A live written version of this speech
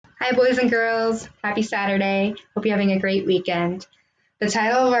Hi, boys and girls. Happy Saturday. Hope you're having a great weekend. The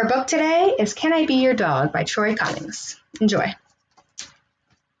title of our book today is Can I Be Your Dog by Troy Cummings. Enjoy.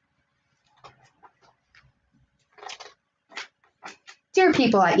 Dear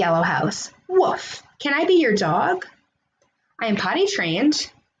people at Yellow House, woof, can I be your dog? I am potty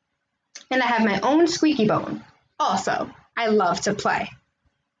trained, and I have my own squeaky bone. Also, I love to play.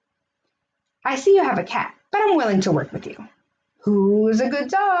 I see you have a cat, but I'm willing to work with you. Who's a good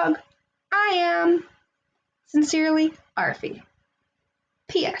dog? I am. Sincerely, Arfie.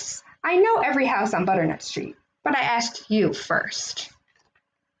 P.S. I know every house on Butternut Street, but I asked you first.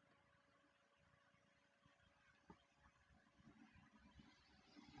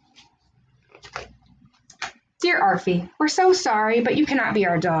 Dear Arfie, we're so sorry, but you cannot be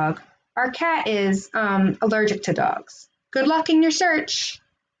our dog. Our cat is allergic to dogs. Good luck in your search.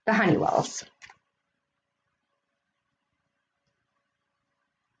 The Honeywells.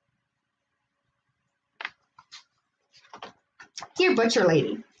 Dear Butcher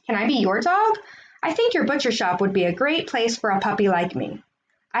Lady, can I be your dog? I think your butcher shop would be a great place for a puppy like me.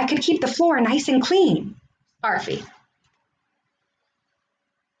 I could keep the floor nice and clean. Arfie.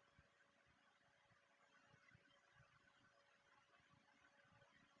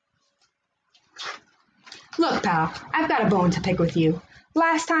 Look, pal, I've got a bone to pick with you.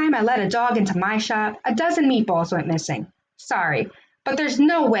 Last time I let a dog into my shop, a dozen meatballs went missing. Sorry, but there's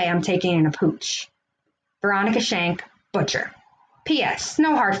no way I'm taking in a pooch. Veronica Shank, Butcher. P.S.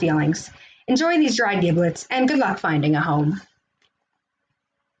 No hard feelings. Enjoy these dry giblets, and good luck finding a home.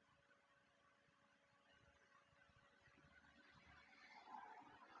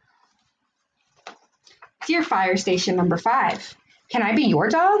 Dear Fire Station Number 5, can I be your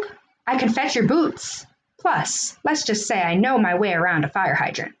dog? I can fetch your boots. Plus, let's just say I know my way around a fire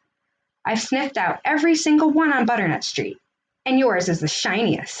hydrant. I've sniffed out every single one on Butternut Street, and yours is the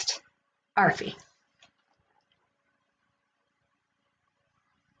shiniest. Arfie.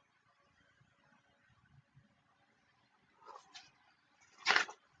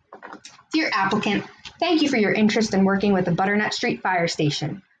 Dear applicant, thank you for your interest in working with the Butternut Street Fire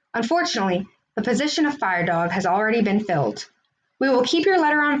Station. Unfortunately, the position of fire dog has already been filled. We will keep your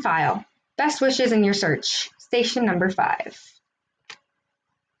letter on file. Best wishes in your search. Station number 5.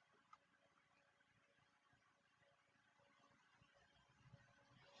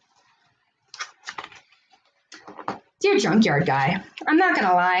 Dear Junkyard Guy, I'm not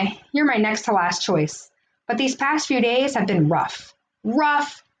gonna lie, you're my next to last choice. But these past few days have been rough.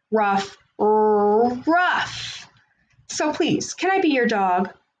 Rough. So please, can I be your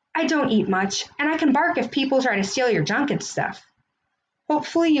dog? I don't eat much, and I can bark if people try to steal your junk and stuff.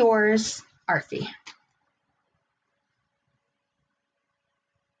 Hopefully yours, Arfie.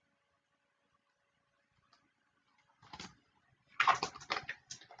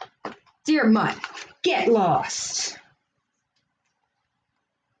 Dear Mutt, get lost.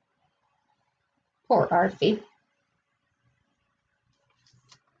 Poor Arfie.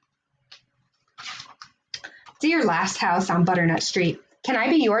 Dear Last House on Butternut Street, can I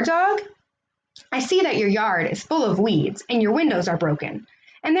be your dog? I see that your yard is full of weeds and your windows are broken,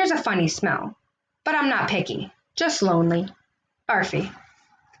 and there's a funny smell. But I'm not picky, just lonely. Arfie.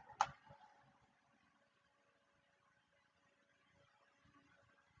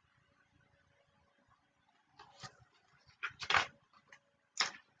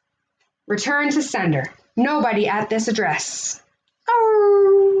 Return to sender. Nobody at this address. Oh.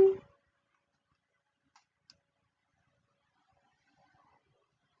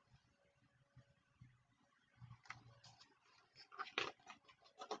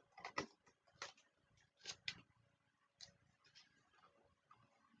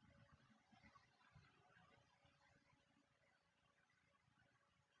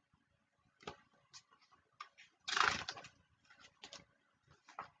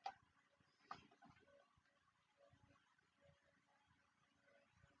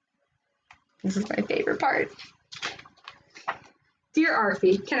 This is my favorite part. Dear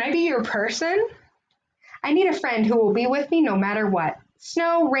Arfie, can I be your person? I need a friend who will be with me no matter what.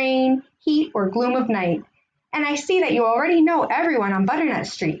 Snow, rain, heat, or gloom of night. And I see that you already know everyone on Butternut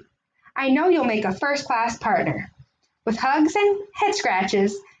Street. I know you'll make a first-class partner. With hugs and head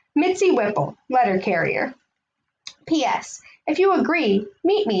scratches, Mitzi Whipple, letter carrier. P.S. If you agree,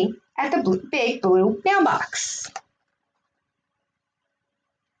 meet me at the big blue mailbox.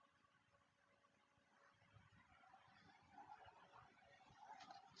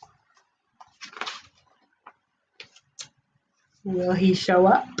 Will he show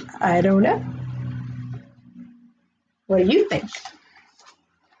up? I don't know. What do you think?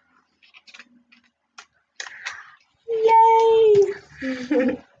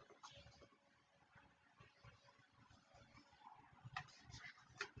 Yay!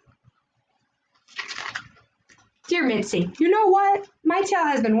 Dear Mitzi, you know what? My tail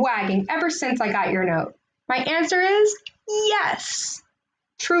has been wagging ever since I got your note. My answer is yes.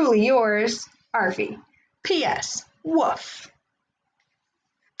 Truly yours, Arfie. P.S. Woof.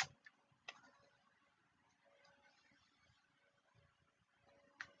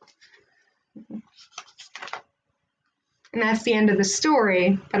 And that's the end of the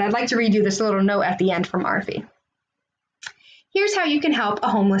story, but I'd like to read you this little note at the end from Arfie. Here's how you can help a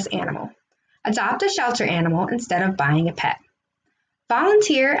homeless animal. Adopt a shelter animal instead of buying a pet.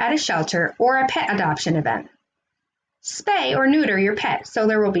 Volunteer at a shelter or a pet adoption event. Spay or neuter your pet so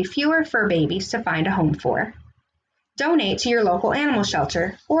there will be fewer fur babies to find a home for. Donate to your local animal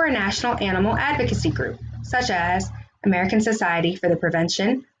shelter or a national animal advocacy group, such as American Society for the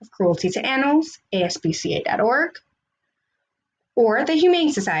Prevention of Cruelty to Animals, ASPCA.org, or the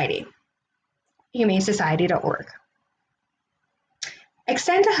Humane Society, humanesociety.org.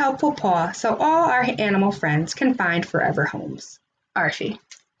 Extend a helpful paw so all our animal friends can find forever homes. Arfie.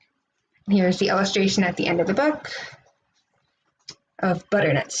 Here's the illustration at the end of the book of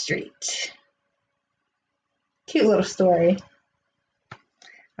Butternut Street. Cute little story.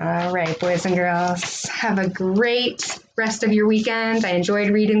 All right, boys and girls, have a great rest of your weekend. I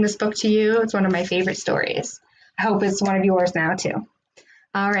enjoyed reading this book to you. It's one of my favorite stories. I hope it's one of yours now too.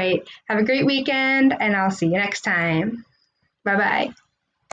 All right, have a great weekend, and I'll see you next time. Bye-bye.